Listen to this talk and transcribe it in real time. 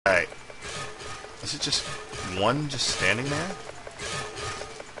Is it just one just standing there?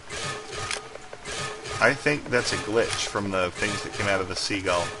 I think that's a glitch from the things that came out of the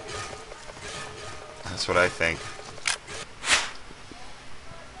seagull. That's what I think.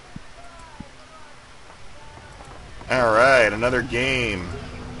 Alright, another game.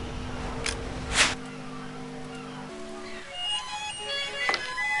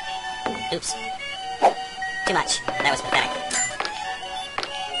 Oops. Too much. That was pathetic.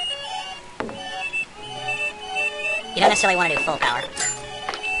 You don't necessarily want to do full power.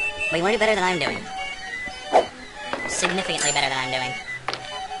 But you want to do better than I'm doing. Significantly better than I'm doing.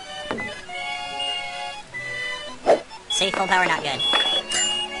 See, full power not good.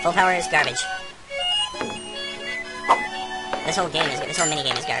 Full power is garbage. This whole game is good. This whole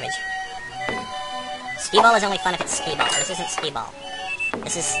minigame is garbage. Skee-ball is only fun if it's skee-ball. This isn't skee-ball.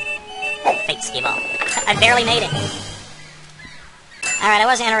 This is fake skee-ball. I barely made it. Alright, I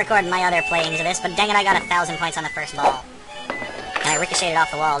wasn't going to record my other playings of this, but dang it, I got 1,000 points on the first ball. And I ricocheted off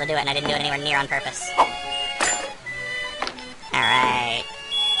the wall to do it, and I didn't do it anywhere near on purpose. Alright.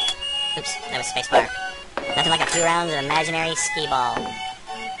 Oops, that was spacebar. Nothing like a few rounds of imaginary skee-ball.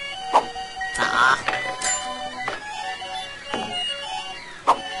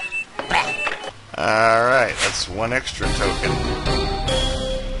 Alright, that's one extra token.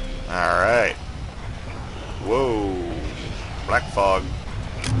 Alright. Whoa. Black fog.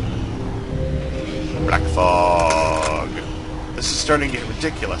 Black fog. This is starting to get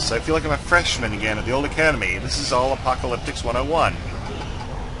ridiculous. I feel like I'm a freshman again at the old academy. This is all Apocalyptics 101.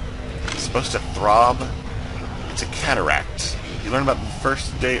 It's supposed to throb. It's a cataract. You learn about the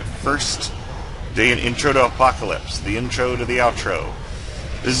first day in Intro to Apocalypse. The intro to the outro.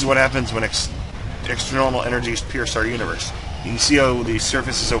 This is what happens when extranormal energies pierce our universe. You can see how the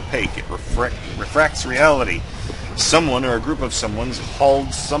surface is opaque. It refracts reality. Someone or a group of someone's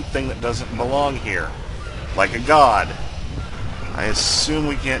hauled something that doesn't belong here. Like a god. I assume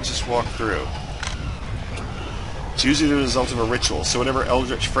we can't just walk through. It's usually the result of a ritual, so whatever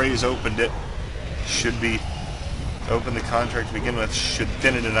eldritch phrase opened it open the contract to begin with should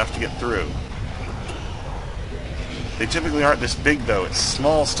thin it enough to get through. They typically aren't this big, though. It's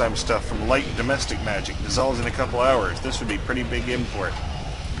small-time stuff from light domestic magic. Dissolves in a couple hours. This would be pretty big import.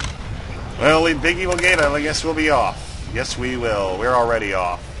 Well, the big evil gate, I guess we'll be off. Yes, we will. We're already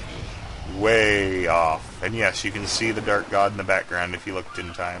off. Way off. And yes, you can see the Dark God in the background if you looked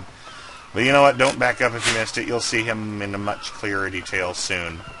in time. But you know what? Don't back up if you missed it. You'll see him in a much clearer detail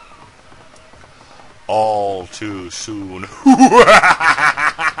soon. All too soon.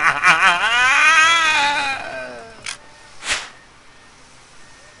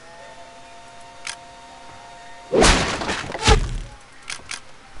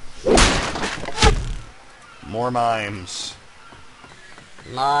 More mimes.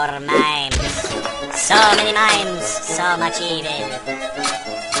 More mimes. So many mimes. So much evil.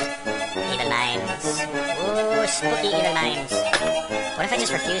 Evil mimes. Ooh, spooky evil mimes. What if I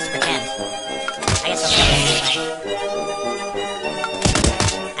just refuse to pretend? I guess I'll take it anyway.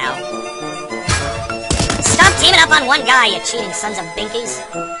 Ow. Stop teaming up on one guy, you cheating sons of binkies.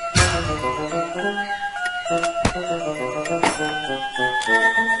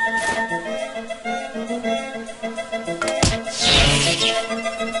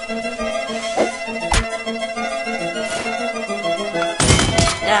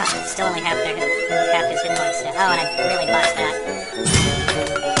 Ugh, still only half his hit points. Oh, and I really botched that.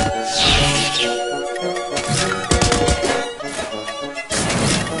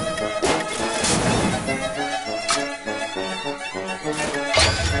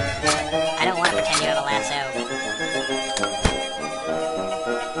 I don't want to pretend you have a lasso.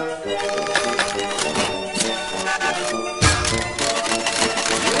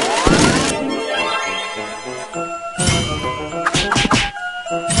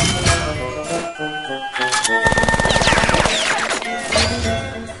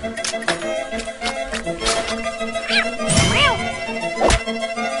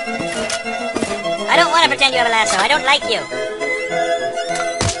 I don't want to pretend you have a lasso. I don't like you.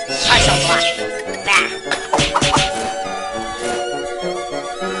 Partial block. Bah.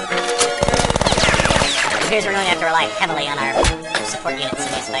 It appears we're going to have to rely heavily on our support units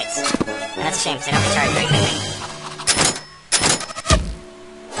in these fights. And that's a shame, because they don't recharge very quickly.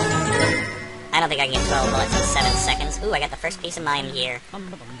 I don't think I can get 12 bullets in 7 seconds. Ooh, I got the first piece of mime gear.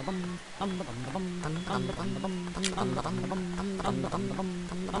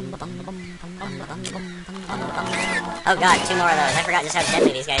 Oh god, 2 more of those. I forgot just how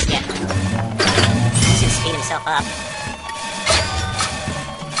deadly these guys get. He's gonna speed himself up.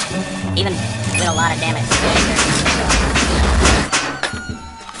 Even with a lot of damage.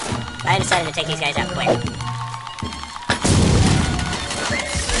 I decided to take these guys out quick.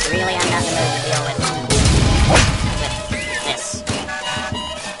 Really, I'm not in the mood to deal with this.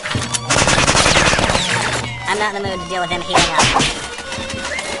 I'm not in the mood to deal with them healing up.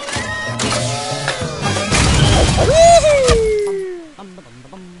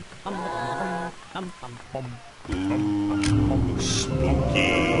 Ooh,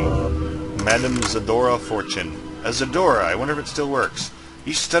 spooky. Madame Zadora Fortune. A Zadora, I wonder if it still works.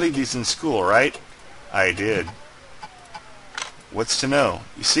 You studied these in school, right? I did. What's to know?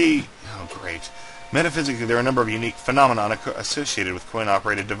 You see... Oh, great. Metaphysically, there are a number of unique phenomena associated with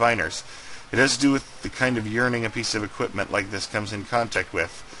coin-operated diviners. It has to do with the kind of yearning a piece of equipment like this comes in contact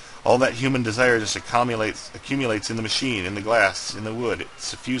with. All that human desire just accumulates in the machine, in the glass, in the wood. It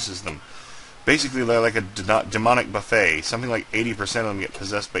suffuses them. Basically, they're like a demonic buffet. Something like 80% of them get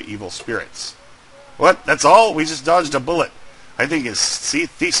possessed by evil spirits. What? That's all? We just dodged a bullet. I think his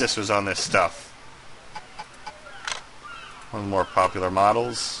thesis was on this stuff. One of the more popular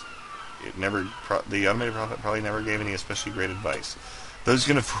models. The automated prophet probably never gave any especially great advice. Those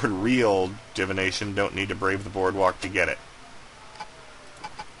who can afford real divination don't need to brave the boardwalk to get it.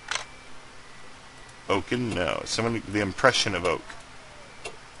 Oaken? No. The impression of oak.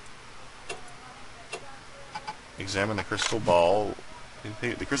 Examine the crystal ball.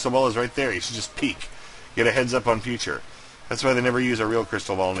 The crystal ball is right there. You should just peek. Get a heads up on future. That's why they never use a real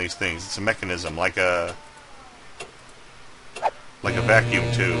crystal ball in these things. It's a mechanism, like a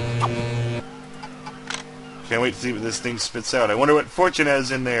vacuum tube. Can't wait to see what this thing spits out. I wonder what Fortune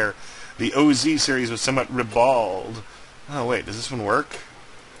has in there. The OZ series was somewhat ribald. Oh wait, does this one work?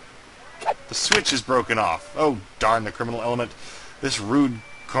 The switch is broken off. Oh darn the criminal element. This rude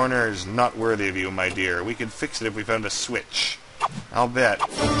corner is not worthy of you, my dear. We could fix it if we found a switch. I'll bet.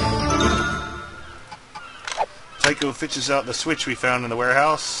 Tycho fetches out the switch we found in the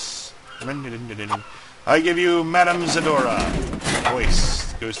warehouse. I give you Madame Zadora.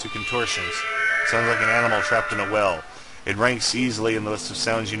 Voice goes to contortions. Sounds like an animal trapped in a well. It ranks easily in the list of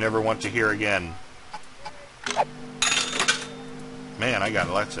sounds you never want to hear again. Man, I got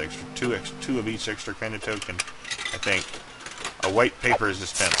lots of extra. Two of each extra kind of token, I think. A white paper is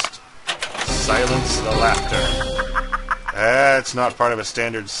dispensed. Silence the laughter. That's not part of a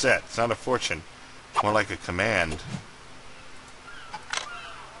standard set. It's not a fortune. More like a command.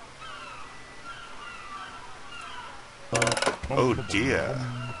 Oh dear.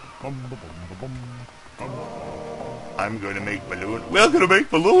 I'm going to make balloon. We're going to make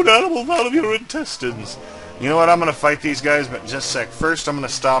balloon animals out of your intestines. You know what? I'm going to fight these guys, but just a sec. First, I'm going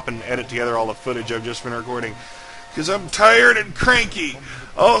to stop and edit together all the footage I've just been recording. Because I'm tired and cranky.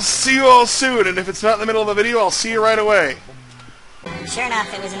 I'll see you all soon, and if it's not in the middle of a video, I'll see you right away. Sure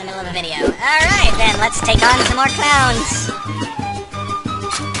enough, it was in the middle of a video. Alright then, let's take on some more clowns.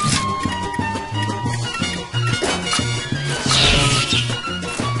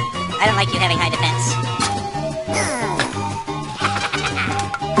 I don't like you having high defense.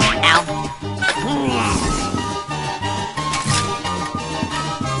 Ow.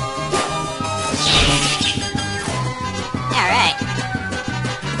 Alright.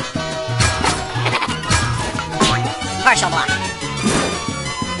 Partial block.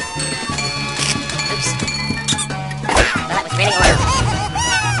 Oops. Well, that was really horrible.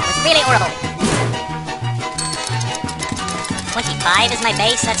 That was really horrible. 25 is my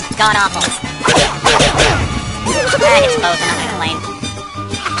base? That's god-awful. That hits both, I'm not gonna complain.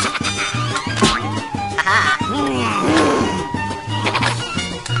 Haha.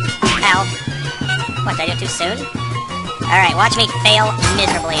 Ow. What, did I do it too soon? Alright, watch me fail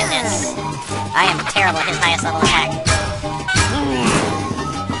miserably at this. I am terrible at his highest level attack.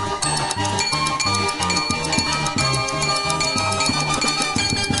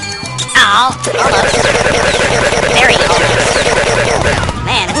 Ow! Almost. Very almost.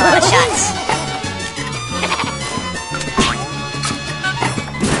 Man, that's a lot of shots.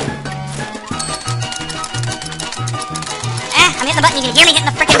 I'm hitting the button. You can hear me hitting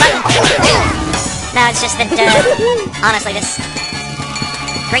the frickin' button. No, it's just that, honestly, this...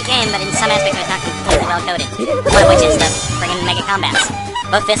 Great game, but in some aspects it's not completely well-coded. One of which is the friggin' Mega Combats.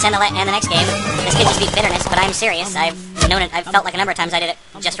 Both this and the next game. This could just be bitterness, but I'm serious. I've known it. I've felt like a number of times I did it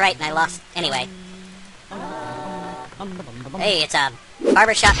just right, and I lost anyway. Hey, it's a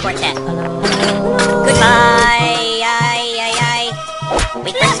barbershop quartet. Goodbye!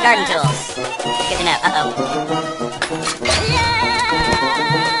 Weak versus garden tools. Good to know. Uh-oh.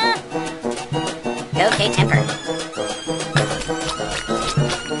 Okay, temper.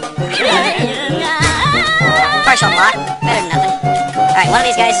 Partial block. Better than nothing. Alright, one of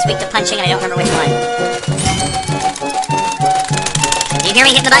these guys is weak to punching, and I don't remember which one. you hear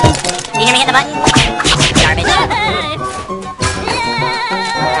me hit the button? Do you hear me hit the button? Garbage.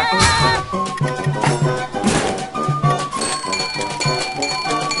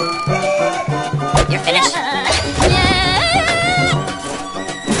 You're finished.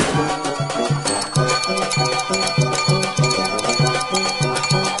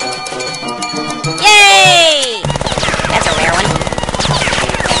 Yay! That's a rare one.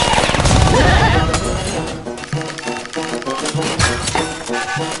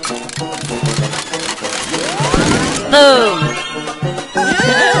 Boom!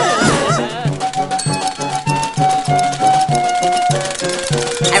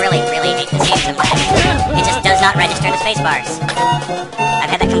 I really hate this game sometimes. It just does not register the space bars. I've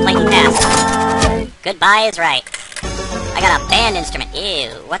had that complaint in the past. Goodbye is right. I got a band instrument. Ew,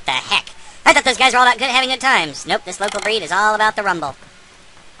 what the heck? I thought those guys were all about having good times. Nope, this local breed is all about the rumble.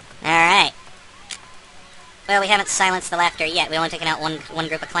 Alright. Well, we haven't silenced the laughter yet. We've only taken out one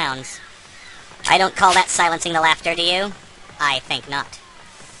group of clowns. I don't call that silencing the laughter, do you? I think not.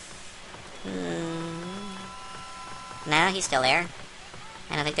 No, he's still there.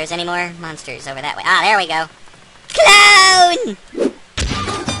 I don't think there's any more monsters over that way. Ah, there we go. Clown!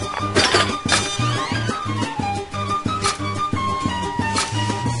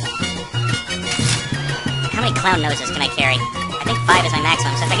 How many clown noses can I carry? I think 5 is my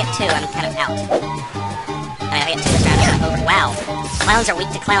maximum, so if I get 2, I'm kind of out. I mean, if I get 2 this round, I'm over. Wow. Clowns are weak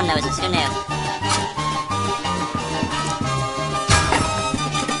to clown noses. Who knew?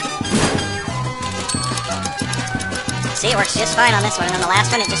 See, it works just fine on this one, and on the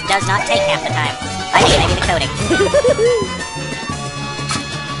last one, it just does not take half the time. I think maybe the coding.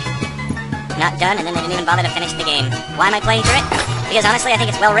 Not done, and then they didn't even bother to finish the game. Why am I playing through it? Because honestly, I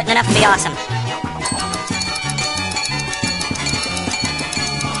think it's well written enough to be awesome.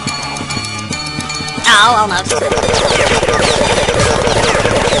 Oh, almost. That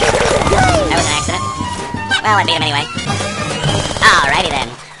was an accident. Well, I beat him anyway. Alrighty then.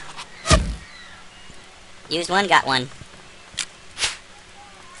 Used one, got one.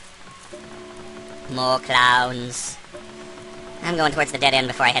 More clowns. I'm going towards the dead end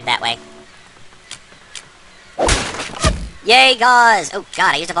before I head that way. Yay, gauze! Oh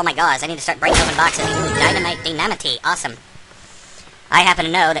god, I used up all my gauze. I need to start breaking open boxes. Ooh, dynamite dynamity. Awesome. I happen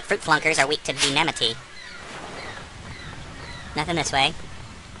to know that fruit flunkers are weak to dynamity. Nothing this way.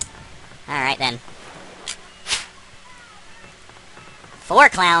 Alright then. 4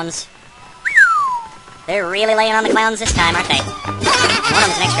 clowns. They're really laying on the clowns this time, aren't they? And one of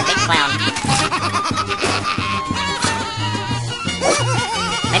them's an extra big clown.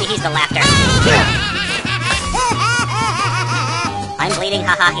 Maybe he's the laughter. I'm bleeding,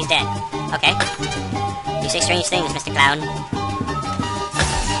 haha, he's dead. Okay. You say strange things, Mr. Clown.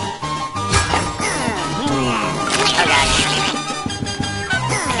 Oh god.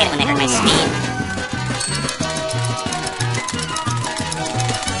 I hate it when they hurt my speed.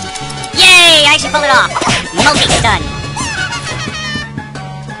 Yay! I actually pulled it off! Multi-stun!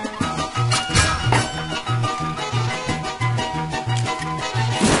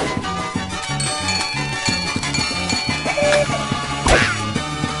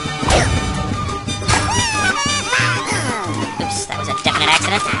 Oops, that was a definite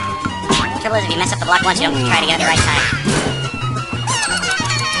accident. The trouble is, if you mess up the block once, you don't try to get it the right time.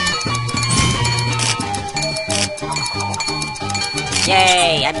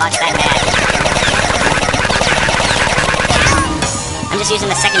 Yay! I botched that bad. I'm just using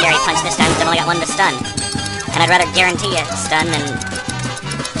the secondary punch this time because I've only got one to stun. And I'd rather guarantee a stun than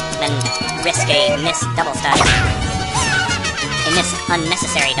risk a missed double stun. A missed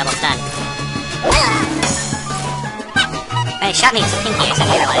unnecessary double stun. He shot me as a pinky, I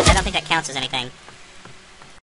suddenly realized. I don't think that counts as anything.